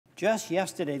Just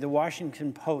yesterday, the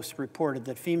Washington Post reported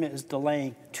that FEMA is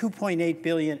delaying $2.8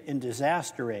 billion in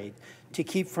disaster aid to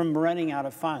keep from running out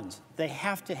of funds. They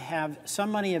have to have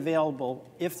some money available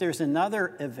if there's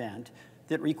another event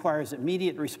that requires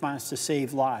immediate response to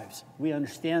save lives. We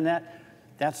understand that.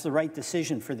 That's the right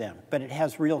decision for them, but it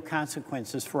has real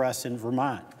consequences for us in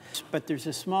Vermont. But there's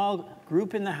a small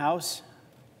group in the House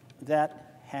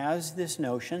that has this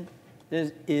notion that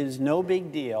it is no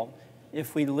big deal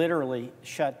if we literally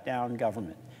shut down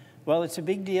government. Well, it's a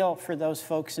big deal for those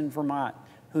folks in Vermont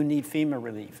who need FEMA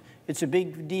relief. It's a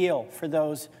big deal for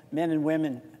those men and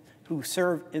women who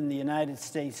serve in the United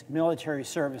States military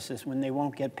services when they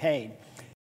won't get paid.